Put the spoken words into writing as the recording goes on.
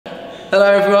Hello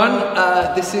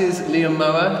everyone, this is Liam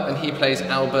Mower and he plays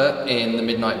Albert in The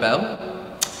Midnight Bell.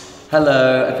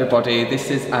 Hello everybody,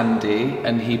 this is Andy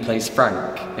and he plays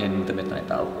Frank in The Midnight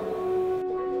Bell.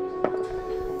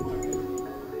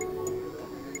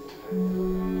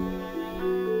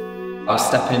 I was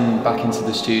stepping back into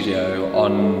the studio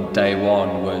on day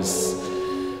one was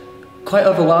quite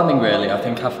overwhelming really. I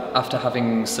think after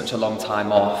having such a long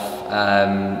time off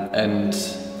and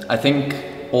I think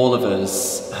all of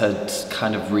us had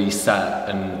kind of reset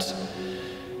and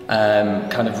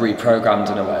kind of reprogrammed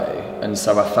in a way, and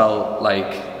so I felt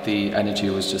like the energy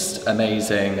was just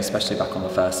amazing, especially back on the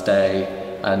first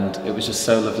day, and it was just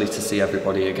so lovely to see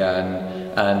everybody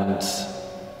again and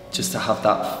just to have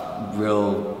that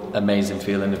real amazing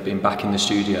feeling of being back in the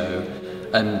studio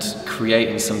and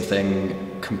creating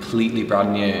something completely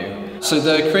brand new. So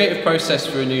the creative process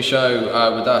for a new show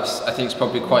with us, I think is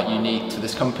probably quite unique to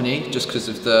this company, just because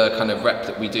of the kind of rep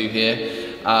that we do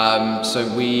here. So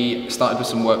we started with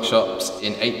some workshops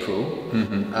in April,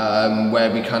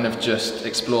 where we kind of just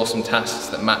explore some tasks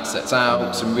that Matt sets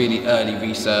out, some really early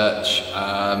research,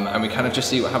 and we kind of just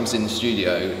see what happens in the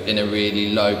studio in a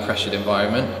really low pressured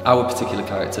environment. Our particular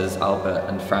characters, Albert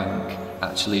and Frank,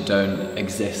 actually don't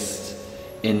exist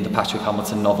in the Patrick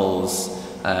Hamilton novels.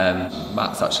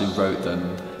 Matt's actually wrote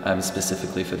them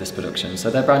specifically for this production,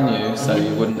 so they're brand new, so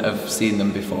you wouldn't have seen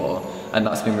them before, and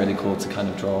that's been really cool to kind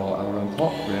of draw our own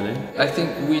plot, really. I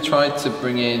think we tried to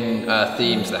bring in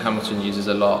themes that Hamilton uses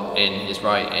a lot in his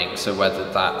writing, so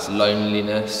whether that's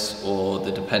loneliness or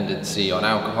the dependency on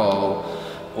alcohol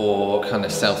or kind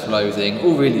of self-loathing,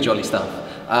 all really jolly stuff.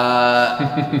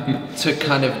 To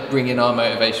kind of bring in our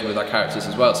motivation with our characters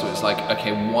as well. So it's like,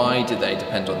 okay, why did they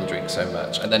depend on the drink so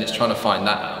much? And then it's trying to find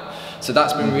that out. So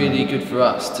that's been really good for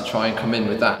us to try and come in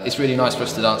with that. It's really nice for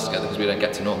us to dance together because we don't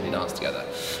get to normally dance together.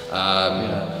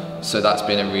 So that's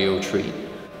been a real treat.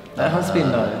 That has been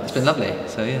nice. It's been lovely,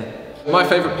 so yeah. My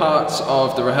favourite parts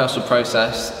of the rehearsal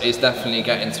process is definitely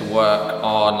getting to work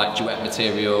on like duet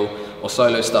material or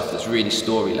solo stuff that's really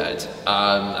story-led.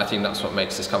 I think that's what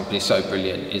makes this company so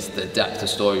brilliant, is the depth of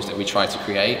stories that we try to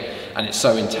create, and it's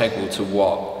so integral to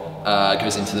what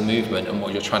goes into the movement and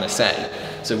what you're trying to say.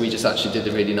 So we just actually did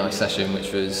a really nice session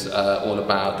which was all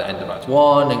about the end of Act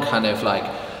 1 and kind of like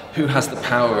who has the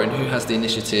power and who has the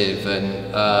initiative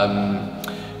and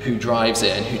who drives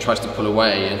it and who tries to pull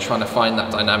away, and trying to find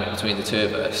that dynamic between the two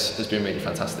of us has been really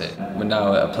fantastic. We're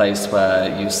now at a place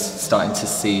where you're starting to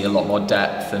see a lot more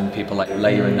depth and people like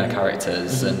layering their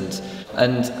characters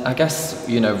and I guess,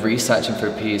 you know, researching for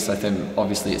a piece, I think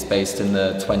obviously it's based in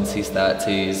the 20s,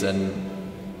 30s, and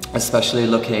especially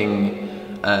looking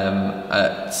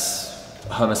at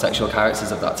homosexual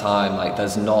characters of that time, like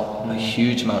there's not a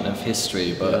huge amount of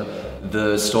history, but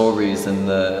the stories and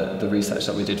the research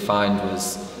that we did find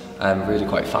was really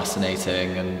quite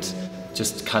fascinating, and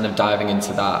just kind of diving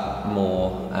into that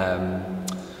more.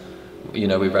 You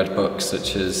know, we read books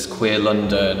such as Queer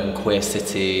London and Queer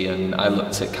City, and I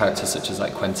looked at characters such as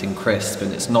like Quentin Crisp,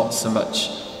 and it's not so much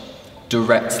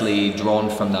directly drawn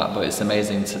from that, but it's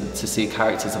amazing to see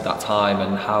characters of that time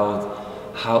and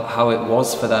how it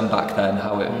was for them back then,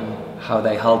 how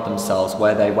they held themselves,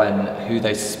 where they went, who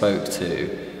they spoke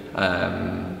to,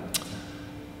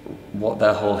 what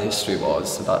their whole history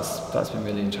was. So that's been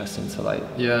really interesting to like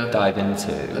dive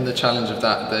into. And the challenge of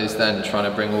that is then trying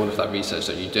to bring all of that research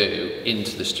that you do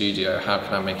into the studio. How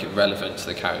can I make it relevant to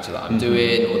the character that I'm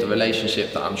doing, or the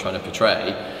relationship that I'm trying to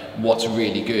portray? What's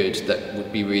really good that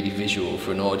would be really visual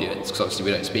for an audience, because obviously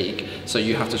we don't speak, so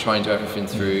you have to try and do everything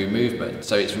through movement.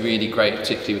 So it's really great,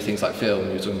 particularly with things like film.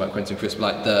 We were talking about Quentin Crisp,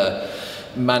 like the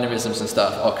mannerisms and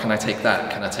stuff. Oh, can I take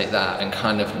that? Can I take that? And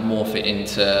kind of morph it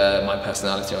into my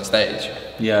personality on stage.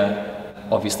 Yeah,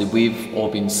 obviously we've all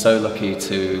been so lucky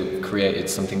to have created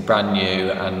something brand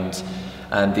new,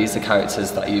 and these are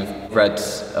characters that you've read,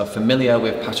 are familiar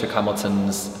with Patrick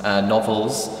Hamilton's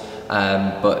novels,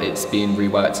 but it's been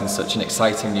reworked in such an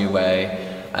exciting new way,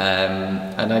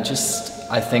 and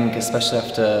I think especially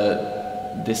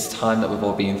after this time that we've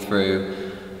all been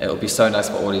through, it'll be so nice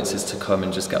for audiences to come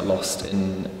and just get lost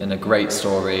in a great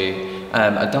story,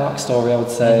 a dark story I would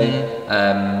say,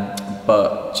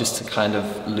 but just to kind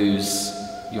of lose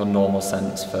your normal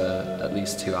sense for at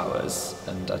least 2 hours,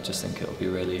 and I just think it'll be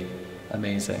really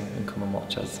amazing, and come and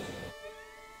watch us.